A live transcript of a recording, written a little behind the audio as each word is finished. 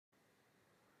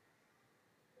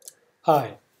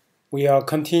Hi, we are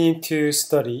continuing to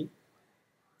study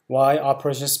why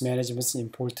operations management is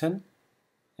important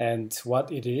and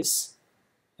what it is.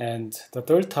 And the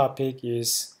third topic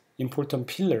is important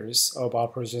pillars of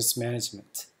operations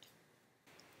management.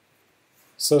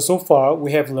 So far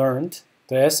we have learned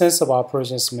the essence of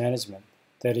operations management.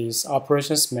 That is,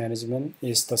 operations management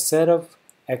is the set of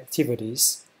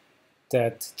activities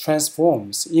that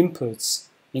transforms inputs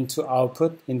into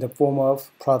output in the form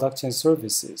of products and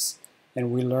services.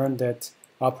 And we learned that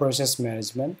operations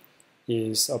management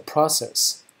is a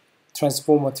process,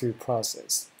 transformative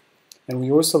process. And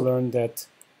we also learned that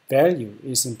value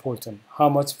is important. How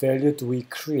much value do we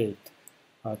create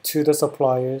to the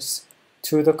suppliers,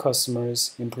 to the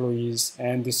customers, employees,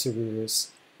 and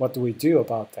distributors? What do we do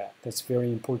about that? That's a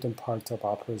very important part of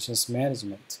operations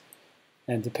management.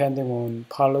 And depending on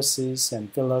policies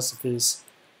and philosophies,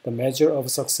 the measure of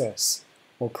success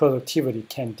or productivity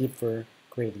can differ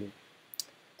greatly.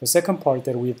 The second part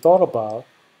that we thought about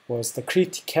was the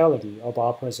criticality of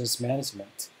operations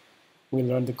management. We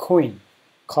learned the COIN,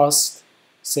 cost,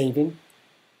 saving,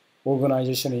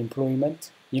 organizational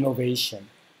employment, innovation,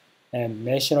 and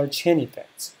national chain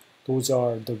effects. Those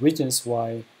are the reasons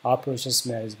why operations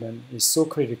management is so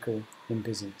critical in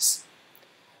business.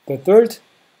 The third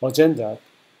agenda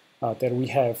that we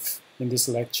have in this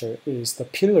lecture is the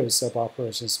pillars of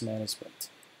operations management.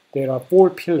 There are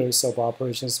 4 pillars of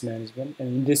operations management, and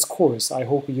in this course, I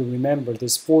hope you remember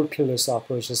these 4 pillars of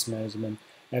operations management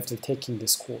after taking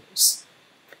this course.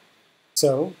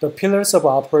 So the pillars of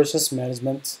operations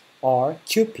management are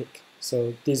QPIC.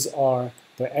 So these are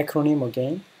the acronym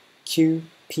again.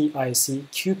 QPIC,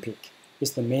 QPIC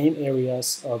is the main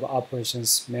areas of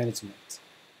operations management.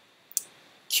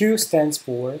 Q stands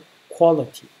for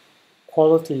quality.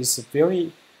 Quality is a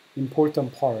very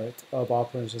important part of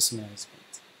operations management.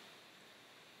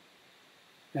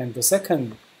 And the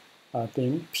second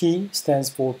thing, P stands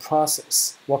for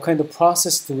process. What kind of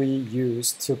process do we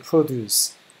use to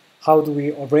produce? How do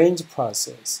we arrange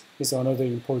process is another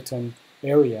important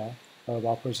area of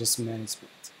operations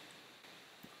management.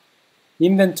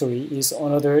 Inventory is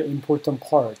another important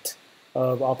part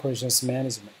of operations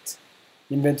management.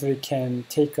 Inventory can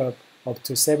take up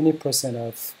to 70%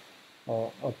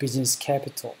 of business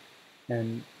capital,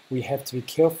 and we have to be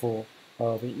careful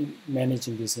of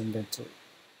managing this inventory.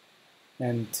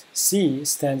 And C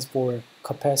stands for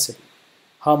capacity.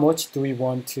 How much do we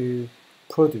want to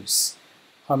produce?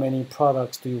 How many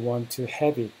products do we want to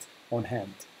have it on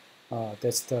hand?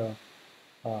 That's the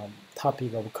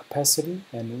topic of capacity,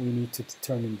 and we need to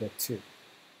determine that too.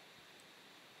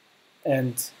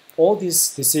 And all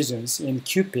these decisions in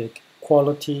QPIC,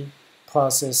 quality,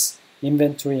 process,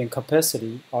 inventory, and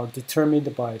capacity, are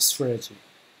determined by strategy.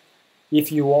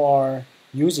 If you are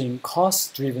using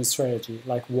cost-driven strategy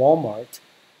like Walmart,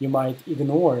 you might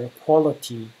ignore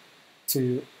quality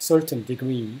to a certain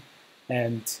degree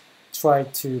and try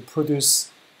to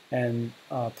produce and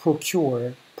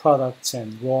procure products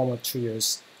and raw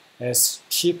materials as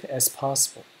cheap as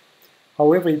possible.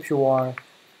 However, if you are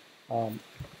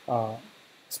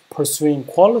pursuing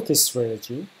quality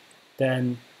strategy,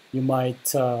 then you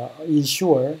might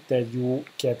ensure that you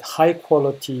get high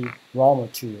quality raw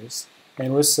materials,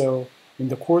 and also in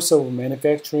the course of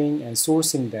manufacturing and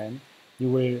sourcing them, you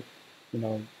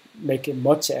will make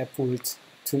much effort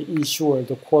to ensure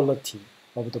the quality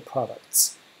of the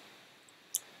products.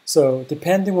 So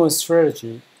depending on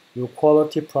strategy, your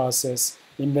quality, process,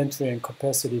 inventory, and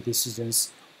capacity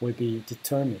decisions will be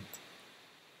determined.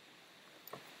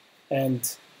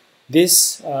 And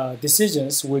these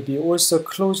decisions will be also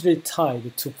closely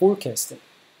tied to forecasting.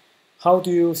 How do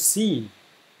you see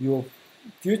your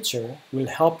future will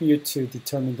help you to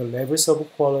determine the levels of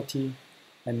quality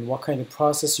and what kind of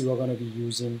process you are going to be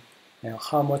using, and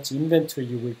how much inventory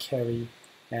you will carry,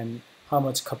 and how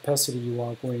much capacity you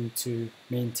are going to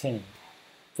maintain.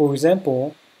 For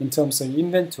example, in terms of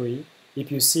inventory,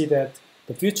 if you see that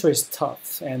the future is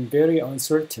tough and very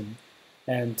uncertain,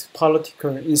 and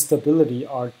political instability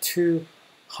are too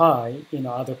high in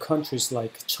other countries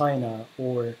like China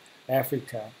or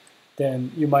Africa,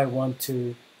 then you might want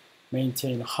to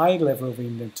maintain a high level of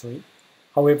inventory.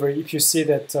 However, if you see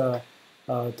that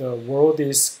the world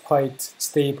is quite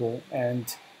stable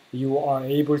and you are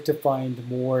able to find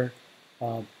more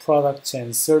products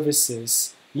and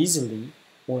services easily,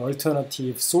 or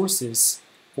alternative sources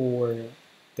for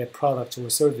the products or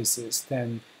services,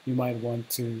 then you might want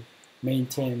to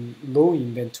maintain low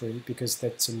inventory because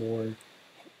that's more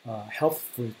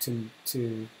helpful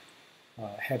to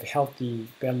have healthy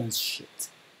balance sheet.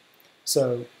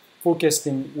 So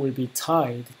forecasting will be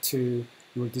tied to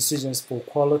your decisions for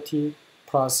quality,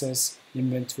 process,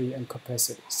 inventory, and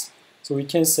capacities. So we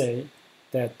can say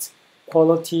that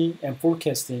quality and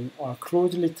forecasting are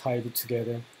closely tied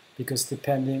together because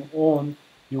depending on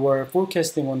you are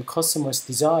forecasting on customers'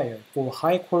 desire for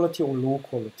high quality or low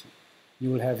quality, you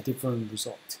will have different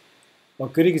results. A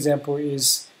good example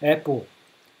is Apple,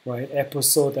 right? Apple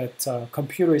saw that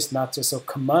computer is not just a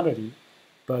commodity,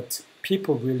 but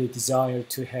people really desire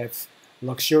to have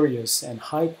luxurious and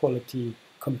high quality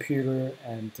computer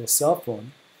and cell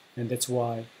phone, and that's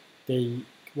why they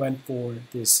went for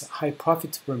this high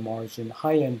profitable margin,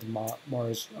 high-end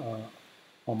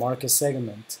market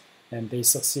segment, and they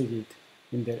succeeded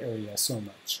in that area so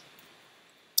much.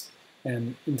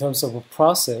 And in terms of a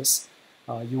process,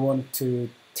 you want to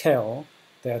tell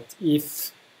that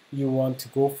if you want to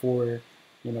go for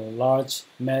large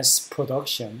mass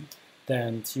production,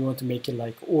 then you want to make it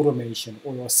like automation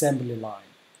or assembly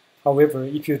line. However,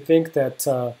 if you think that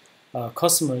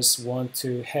customers want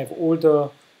to have all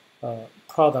the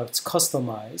products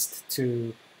customized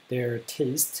to their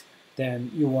taste,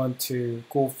 then you want to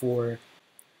go for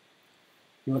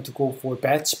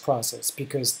batch process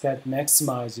because that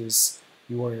maximizes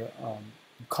your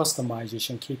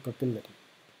customization capability.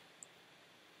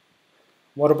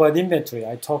 What about inventory?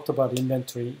 I talked about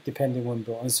inventory. Depending on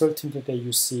the uncertainty that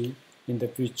you see in the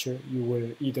future, you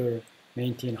will either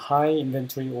maintain high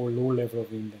inventory or low level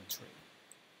of inventory.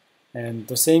 And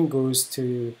the same goes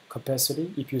to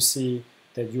capacity. If you see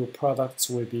that your products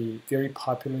will be very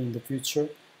popular in the future,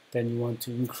 then you want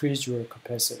to increase your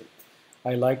capacity.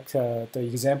 I like the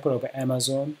example of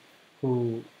Amazon,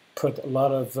 who put a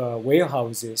lot of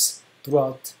warehouses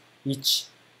throughout each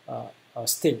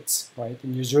states, right?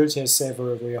 New Jersey has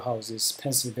several warehouses,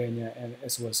 Pennsylvania and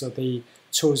as well. So they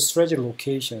chose strategic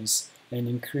locations and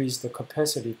increased the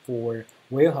capacity for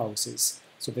warehouses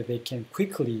so that they can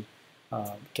quickly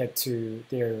get to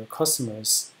their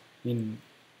customers in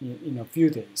a few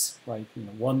days, right?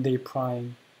 1 day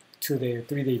prime, 2 day,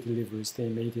 3 day deliveries. They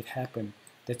made it happen.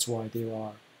 That's why they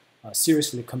are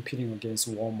seriously competing against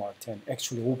Walmart and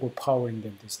actually overpowering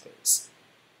them these days.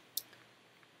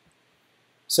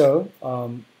 So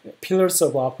pillars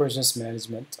of operations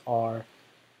management are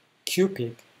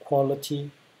QPIC,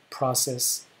 quality,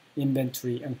 process,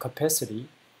 inventory, and capacity.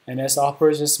 And as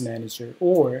operations manager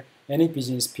or any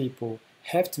business people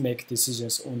have to make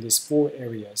decisions on these 4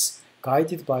 areas,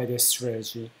 guided by their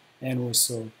strategy and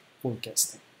also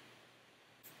forecasting.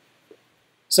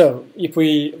 So if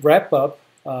we wrap up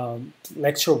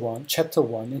lecture 1, chapter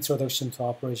 1, Introduction to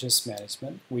Operations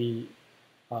Management, we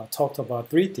talked about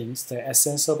 3 things: the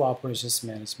essence of operations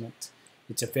management.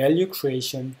 It's a value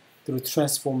creation through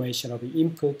transformation of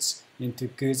inputs into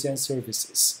goods and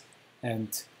services.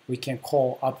 And we can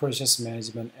call operations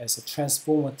management as a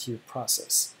transformative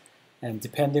process. And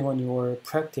depending on your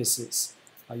practices,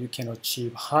 you can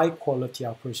achieve high quality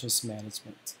operations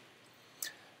management.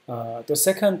 The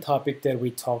second topic that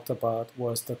we talked about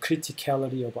was the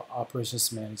criticality of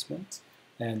operations management,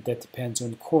 and that depends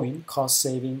on COIN, cost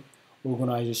saving,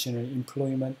 organizational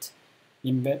employment,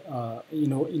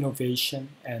 innovation,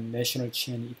 and national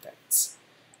chain effects.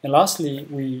 And lastly,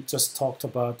 we just talked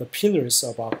about the pillars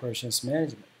of operations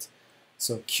management.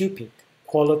 So QPIC,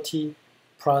 quality,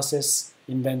 process,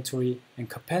 inventory, and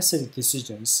capacity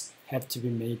decisions have to be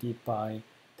made by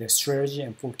the strategy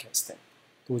and forecasting.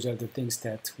 Those are the things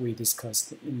that we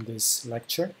discussed in this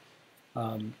lecture.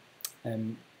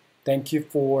 And thank you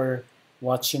for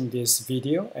watching this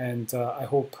video, and I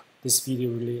hope this video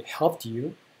really helped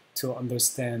you to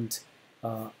understand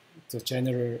the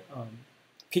general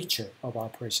picture of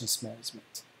operations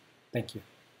management. Thank you.